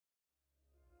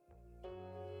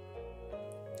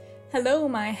Hello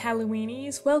my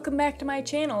Halloweenies, welcome back to my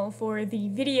channel for the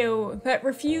video that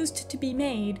refused to be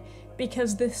made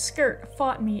because this skirt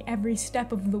fought me every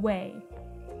step of the way.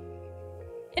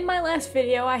 In my last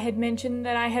video I had mentioned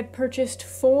that I had purchased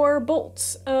 4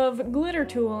 bolts of glitter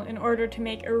tulle in order to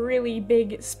make a really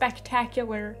big,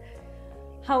 spectacular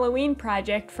Halloween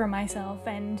project for myself,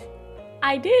 and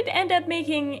I did end up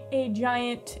making a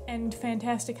giant and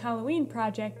fantastic Halloween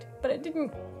project, but it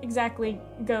didn't exactly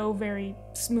go very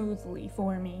smoothly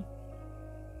for me.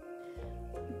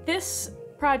 This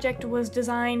project was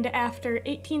designed after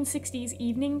 1860s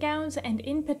evening gowns, and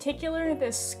in particular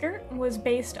this skirt was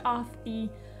based off the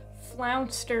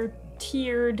flounced or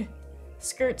tiered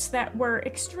skirts that were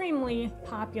extremely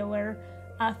popular.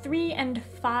 3 and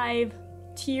 5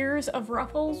 tiers of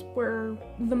ruffles were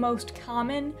the most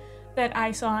common that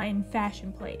I saw in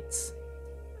fashion plates.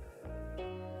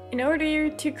 In order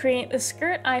to create the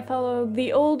skirt, I followed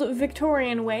the old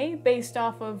Victorian way based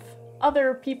off of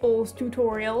other people's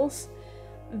tutorials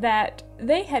that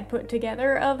they had put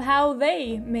together of how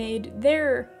they made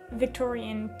their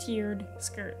Victorian tiered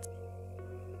skirts.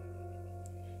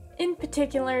 In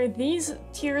particular, these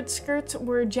tiered skirts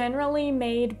were generally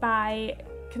made by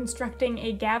constructing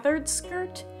a gathered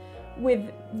skirt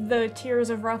with the tiers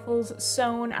of ruffles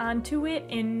sewn onto it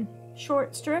in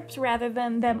short strips rather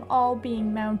than them all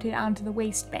being mounted onto the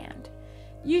waistband.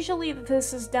 Usually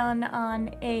this is done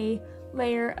on a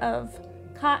layer of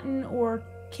cotton or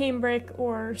cambric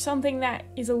or something that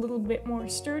is a little bit more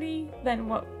sturdy than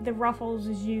what the ruffles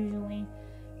is usually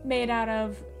made out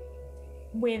of,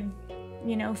 with,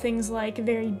 you know, things like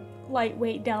very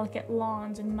lightweight, delicate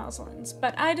lawns and muslins.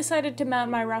 But I decided to mount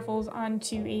my ruffles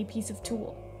onto a piece of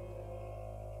tulle.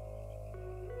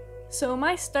 So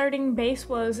my starting base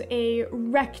was a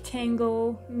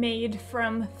rectangle made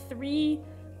from 3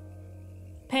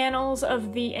 panels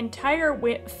of the entire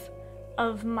width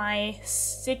of my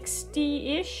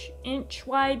 60-ish inch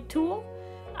wide tulle,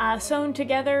 sewn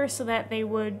together so that they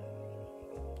would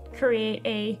create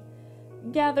a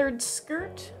gathered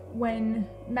skirt when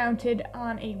mounted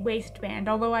on a waistband,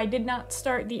 although I did not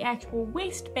start the actual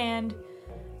waistband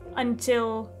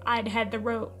until I'd had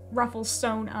the ruffles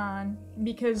sewn on,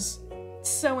 because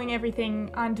sewing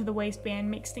everything onto the waistband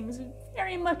makes things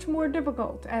very much more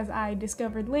difficult, as I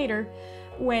discovered later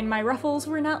when my ruffles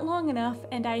were not long enough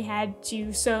and I had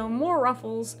to sew more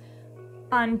ruffles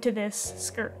onto this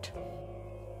skirt.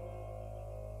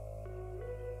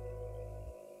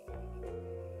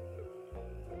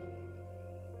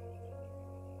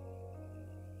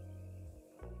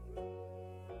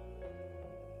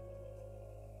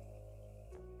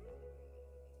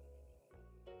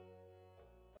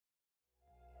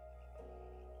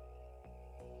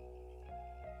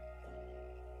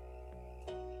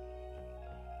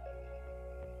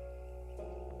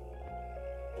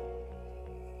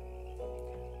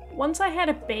 Once I had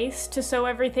a base to sew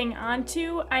everything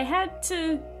onto, I had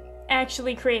to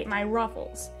actually create my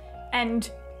ruffles. And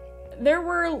there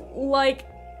were, like,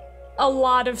 a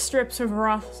lot of strips of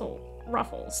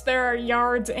ruffles. There are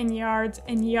yards and yards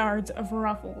and yards of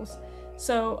ruffles.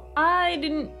 So I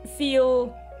didn't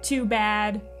feel too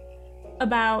bad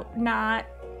about not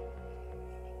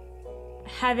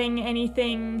having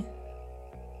anything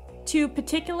too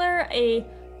particular. A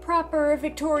proper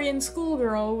Victorian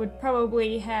schoolgirl would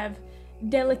probably have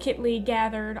delicately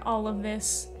gathered all of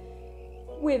this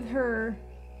with her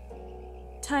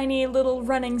tiny little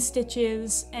running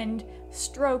stitches and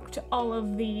stroked all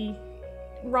of the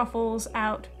ruffles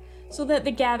out so that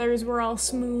the gathers were all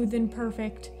smooth and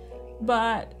perfect,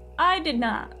 but I did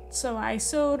not. So I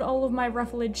sewed all of my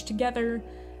rufflage together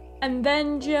and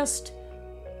then just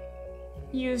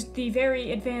used the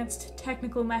very advanced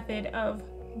technical method of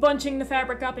bunching the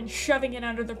fabric up and shoving it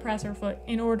under the presser foot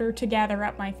in order to gather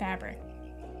up my fabric.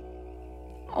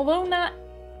 Although not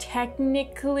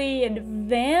technically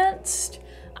advanced,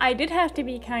 I did have to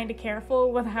be kind of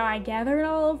careful with how I gathered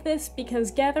all of this, because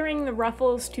gathering the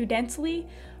ruffles too densely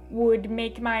would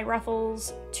make my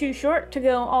ruffles too short to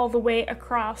go all the way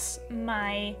across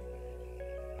my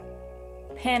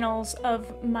panels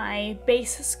of my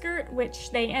base skirt, which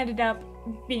they ended up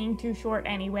being too short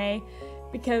anyway,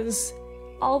 because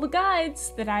all the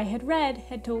guides that I had read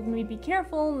had told me be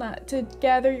careful not to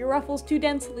gather your ruffles too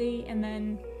densely, and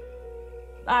then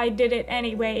I did it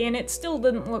anyway, and it still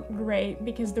didn't look great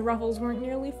because the ruffles weren't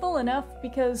nearly full enough,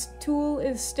 because tulle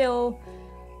is still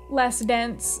less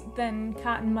dense than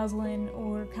cotton muslin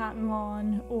or cotton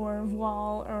lawn or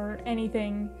voile or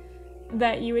anything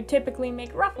that you would typically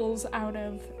make ruffles out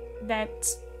of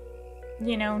that's,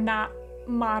 you know, not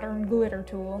modern glitter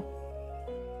tulle.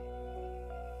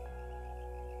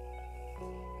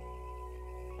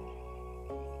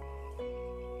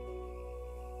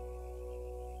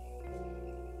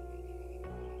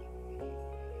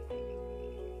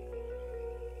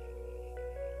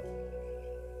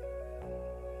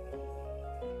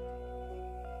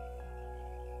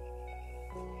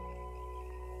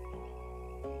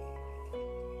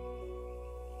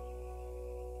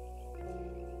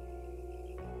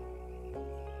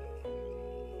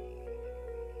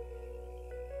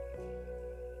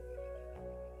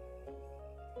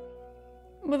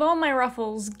 With all my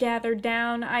ruffles gathered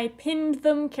down, I pinned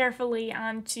them carefully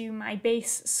onto my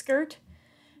base skirt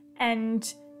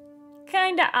and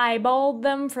kinda eyeballed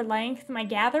them for length. My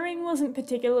gathering wasn't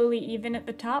particularly even at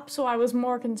the top, so I was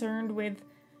more concerned with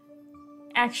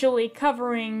actually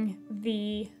covering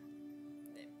the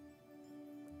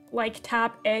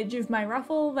top edge of my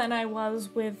ruffle than I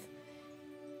was with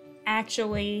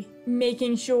actually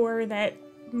making sure that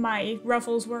my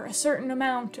ruffles were a certain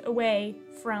amount away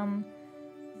from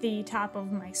the top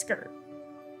of my skirt.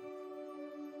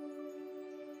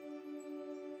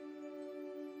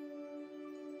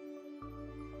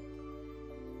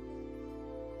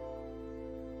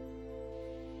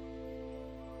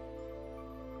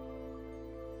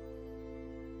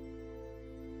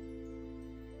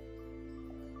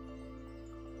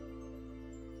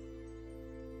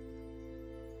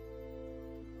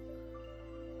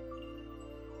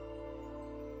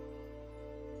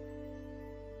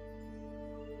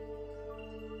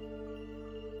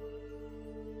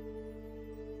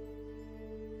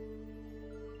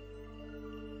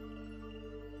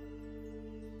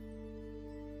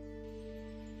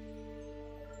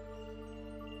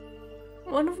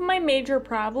 One of my major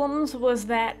problems was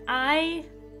that I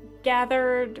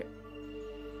gathered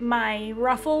my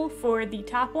ruffle for the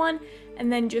top one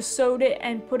and then just sewed it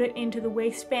and put it into the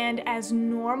waistband as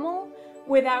normal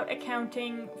without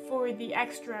accounting for the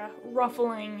extra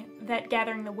ruffling that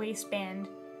gathering the waistband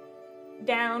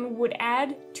down would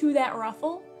add to that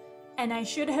ruffle, and I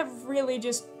should have really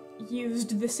just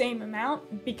used the same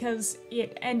amount because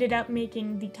it ended up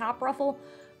making the top ruffle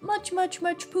much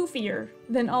poofier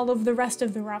than all of the rest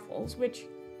of the ruffles, which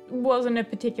wasn't a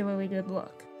particularly good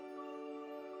look.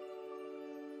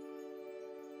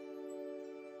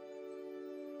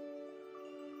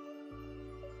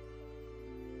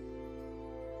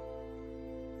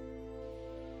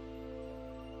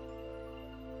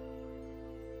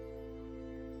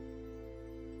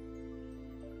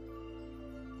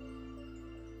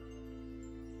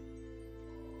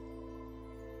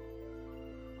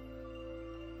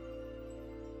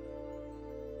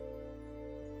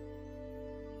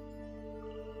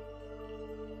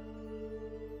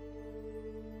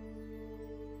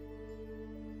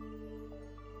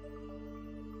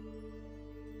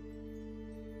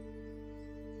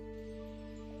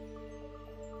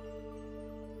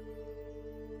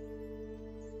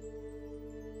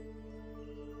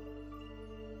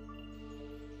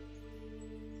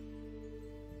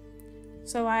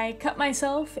 So I cut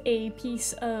myself a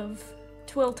piece of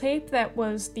twill tape that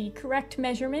was the correct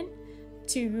measurement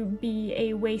to be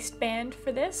a waistband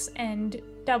for this, and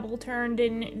double turned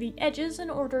in the edges in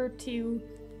order to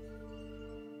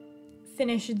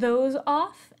finish those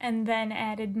off, and then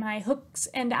added my hooks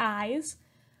and eyes,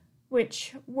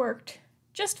 which worked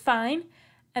just fine.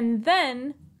 And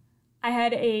then I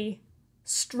had a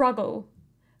struggle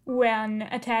when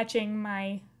attaching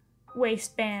my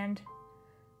waistband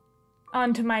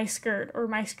onto my skirt, or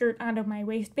my skirt onto my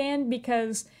waistband,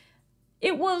 because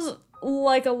it was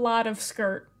like a lot of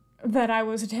skirt that I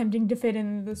was attempting to fit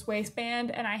in this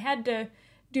waistband, and I had to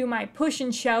do my push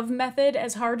and shove method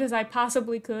as hard as I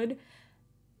possibly could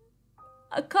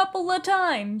a couple of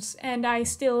times, and I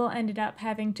still ended up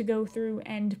having to go through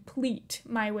and pleat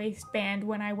my waistband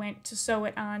when I went to sew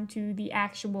it onto the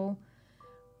actual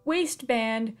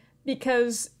waistband,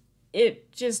 because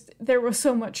there was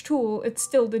so much tulle, it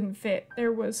still didn't fit.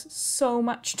 There was so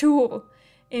much tulle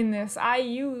in this. I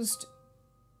used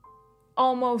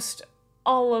almost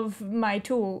all of my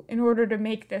tulle in order to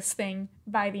make this thing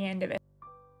by the end of it.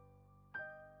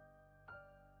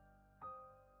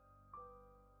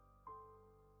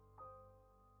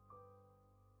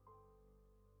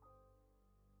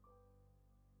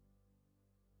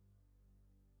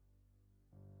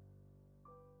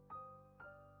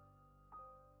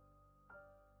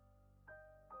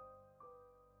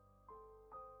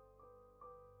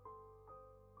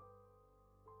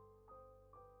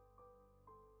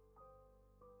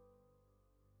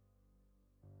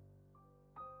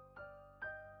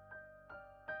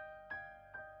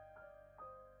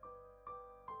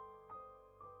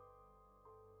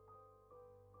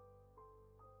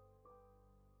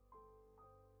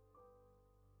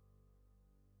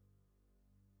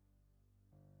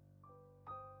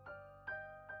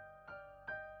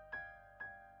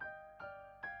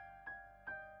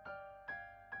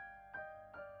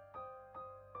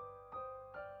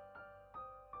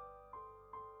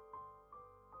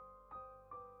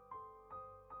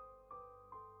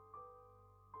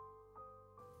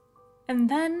 And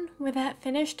then, with that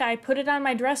finished, I put it on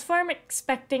my dress form,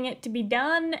 expecting it to be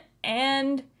done,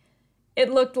 and it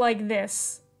looked like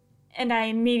this. and I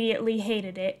immediately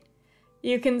hated it.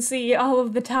 You can see all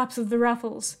of the tops of the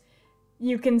ruffles.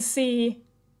 You can see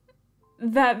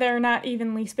that they're not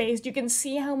evenly spaced. You can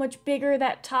see how much bigger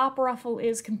that top ruffle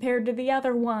is compared to the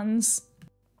other ones.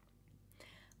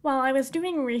 While I was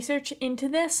doing research into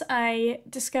this, I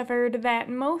discovered that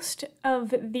most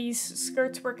of these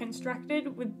skirts were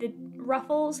constructed with the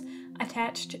ruffles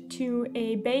attached to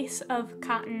a base of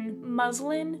cotton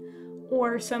muslin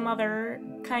or some other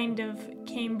kind of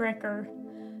cambric or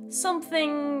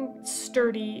something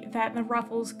sturdy that the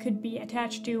ruffles could be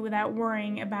attached to without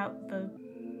worrying about the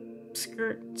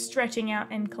skirt stretching out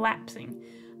and collapsing.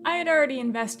 I had already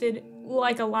invested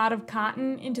like a lot of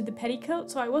cotton into the petticoat,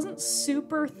 so I wasn't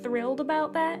super thrilled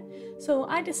about that. So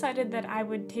I decided that I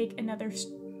would take another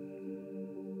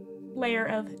layer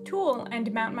of tulle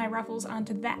and mount my ruffles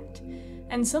onto that.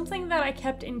 And something that I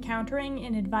kept encountering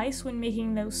in advice when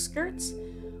making those skirts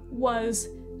was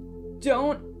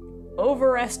don't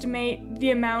overestimate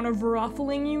the amount of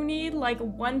ruffling you need. Like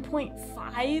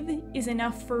 1.5 is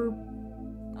enough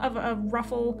of a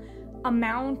ruffle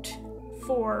amount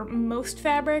for most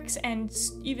fabrics, and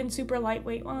even super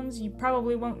lightweight ones. You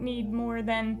probably won't need more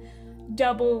than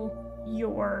double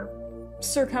your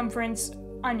circumference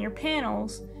on your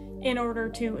panels in order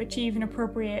to achieve an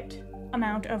appropriate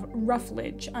amount of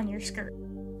rufflage on your skirt.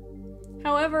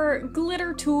 However,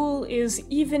 glitter tulle is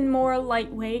even more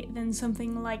lightweight than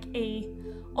something like a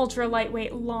ultra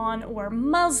lightweight lawn or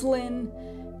muslin,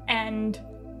 and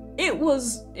it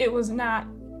was not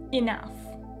enough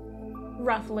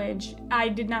rufflage. I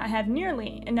did not have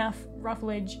nearly enough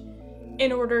rufflage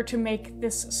in order to make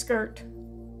this skirt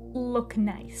look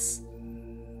nice.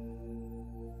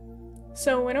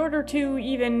 So in order to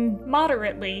even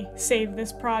moderately save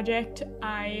this project,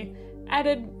 I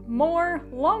added more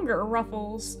longer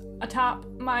ruffles atop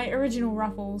my original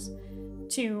ruffles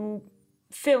to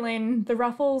fill in the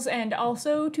ruffles and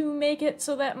also to make it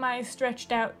so that my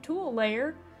stretched out tulle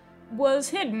layer was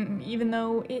hidden, even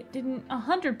though it didn't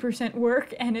 100%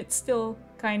 work, and it's still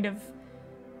kind of...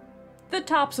 the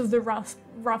tops of the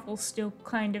ruffles still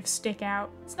kind of stick out.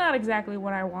 It's not exactly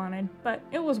what I wanted, but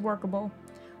it was workable.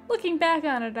 Looking back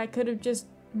on it, I could have just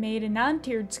made a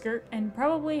non-tiered skirt and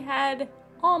probably had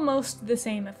almost the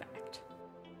same effect.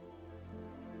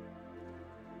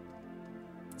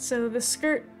 So the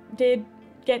skirt did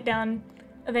get done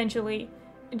eventually.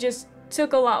 It just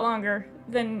took a lot longer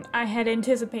than I had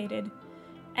anticipated.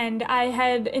 And I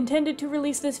had intended to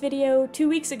release this video 2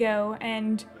 weeks ago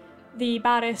and the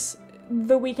bodice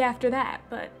the week after that,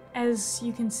 but as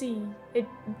you can see,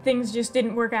 things just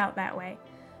didn't work out that way.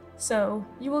 So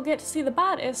you will get to see the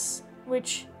bodice,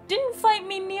 which didn't fight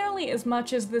me nearly as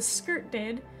much as this skirt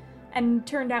did, and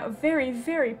turned out very,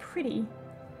 very pretty.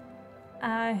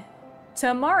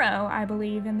 Tomorrow, I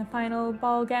believe, in the final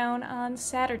ball gown on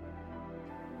Saturday.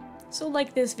 So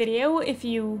like this video if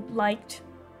you liked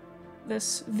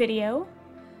this video.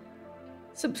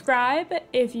 Subscribe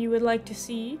if you would like to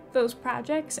see those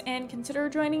projects, and consider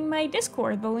joining my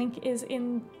Discord. The link is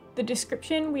in the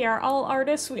description. We are all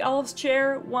artists. We all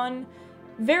share one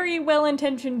very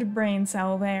well-intentioned brain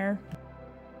cell there.